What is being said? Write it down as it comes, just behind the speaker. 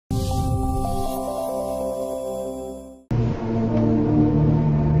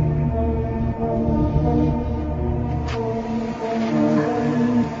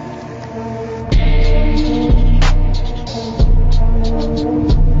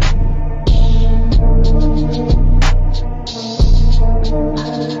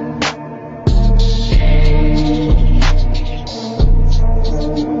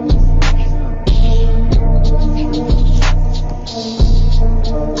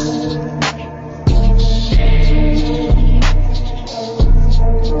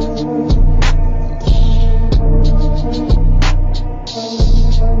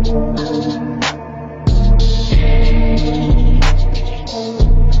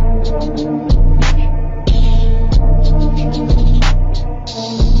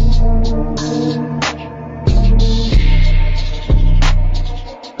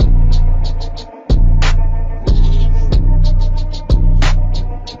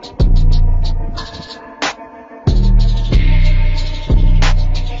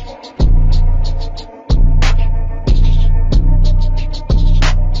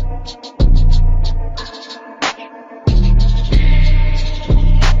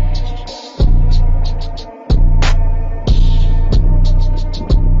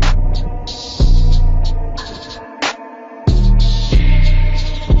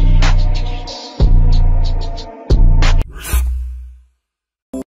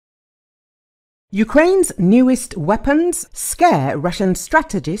Ukraine's newest weapons scare Russian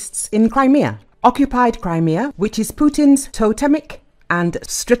strategists in Crimea. Occupied Crimea, which is Putin's totemic and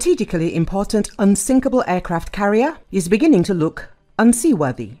strategically important unsinkable aircraft carrier, is beginning to look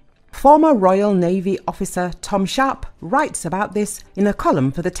unseaworthy. Former Royal Navy officer Tom Sharp writes about this in a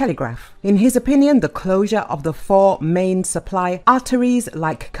column for The Telegraph. In his opinion, the closure of the 4 main supply arteries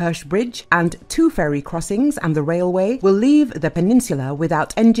like Kerch Bridge and 2 ferry crossings and the railway will leave the peninsula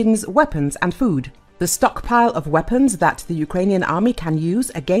without engines, weapons and food. The stockpile of weapons that the Ukrainian army can use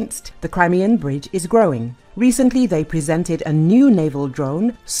against the Crimean bridge is growing. Recently, they presented a new naval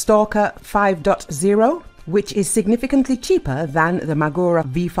drone, Stalker 5.0, which is significantly cheaper than the Magura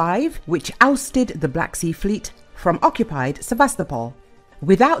V5, which ousted the Black Sea Fleet from occupied Sevastopol.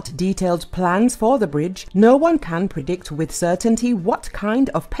 Without detailed plans for the bridge, no one can predict with certainty what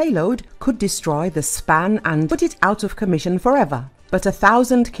kind of payload could destroy the span and put it out of commission forever. But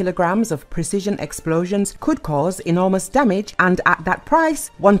 1,000 kilograms of precision explosions could cause enormous damage, and at that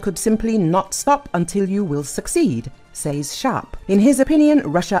price, one could simply not stop until you will succeed, says Sharp. In his opinion,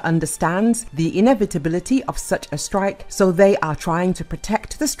 Russia understands the inevitability of such a strike, so they are trying to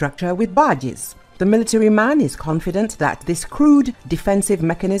protect the structure with barges. The military man is confident that this crude defensive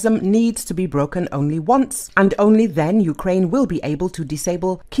mechanism needs to be broken only once, and only then Ukraine will be able to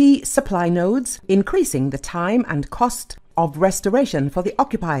disable key supply nodes, increasing the time and cost of restoration for the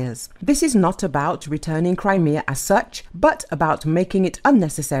occupiers. This is not about returning Crimea as such, but about making it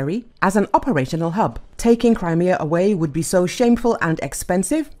unnecessary as an operational hub. Taking Crimea away would be so shameful and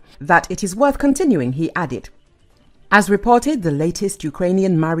expensive that it is worth continuing, he added. As reported, the latest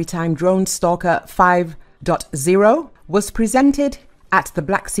Ukrainian maritime drone Stalker 5.0 was presented at the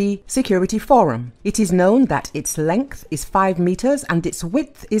Black Sea Security Forum. It is known that its length is 5 meters and its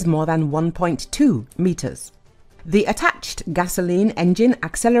width is more than 1.2 meters. The attached gasoline engine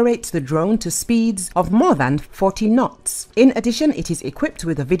accelerates the drone to speeds of more than 40 knots. In addition, it is equipped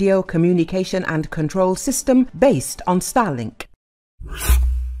with a video communication and control system based on Starlink.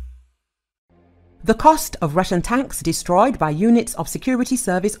 The cost of Russian tanks destroyed by units of security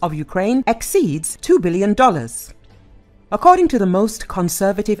service of Ukraine exceeds $2 billion. According to the most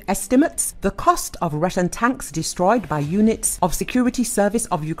conservative estimates, the cost of Russian tanks destroyed by units of security service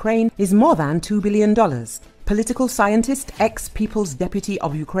of Ukraine is more than $2 billion. Political scientist, ex-People's Deputy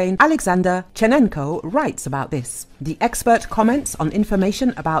of Ukraine, Alexander Chernenko, writes about this. The expert comments on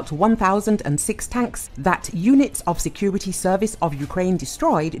information about 1,006 tanks that units of security service of Ukraine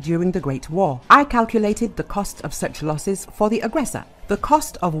destroyed during the Great War. I calculated the cost of such losses for the aggressor. The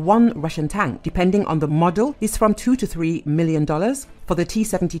cost of one Russian tank, depending on the model, is from $2 to $3 million for the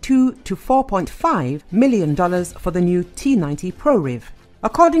T-72 to $4.5 million for the new T-90 ProRiv.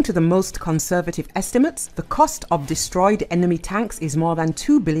 According to the most conservative estimates, the cost of destroyed enemy tanks is more than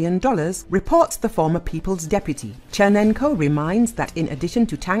 $2 billion, reports the former People's Deputy. Chernenko reminds that in addition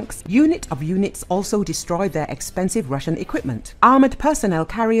to tanks, units also destroy their expensive Russian equipment, armored personnel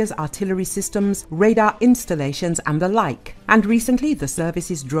carriers, artillery systems, radar installations and the like. And recently, the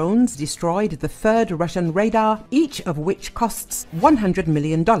service's drones destroyed the 3rd Russian radar, each of which costs $100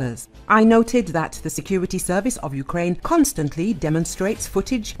 million. I noted that the security service of Ukraine constantly demonstrates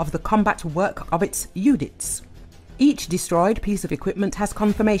footage of the combat work of its units. Each destroyed piece of equipment has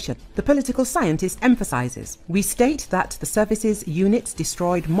confirmation, the political scientist emphasizes. We state that the service's units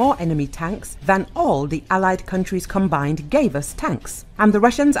destroyed more enemy tanks than all the Allied countries combined gave us tanks. And the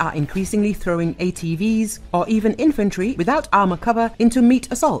Russians are increasingly throwing ATVs or even infantry without armor cover into meat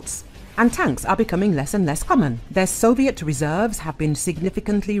assaults. And tanks are becoming less and less common. Their Soviet reserves have been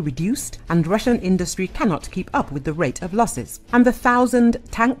significantly reduced, and Russian industry cannot keep up with the rate of losses. And the 1,000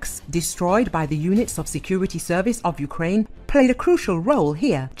 tanks destroyed by the units of security service of Ukraine played a crucial role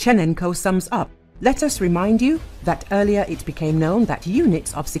here, Chernenko sums up. Let us remind you that earlier it became known that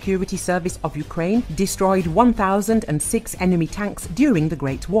units of security service of Ukraine destroyed 1,006 enemy tanks during the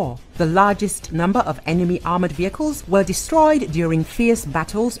Great War. The largest number of enemy armored vehicles were destroyed during fierce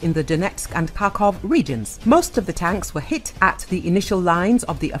battles in the Donetsk and Kharkiv regions. Most of the tanks were hit at the initial lines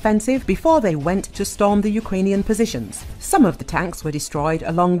of the offensive before they went to storm the Ukrainian positions. Some of the tanks were destroyed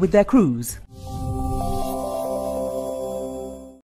along with their crews.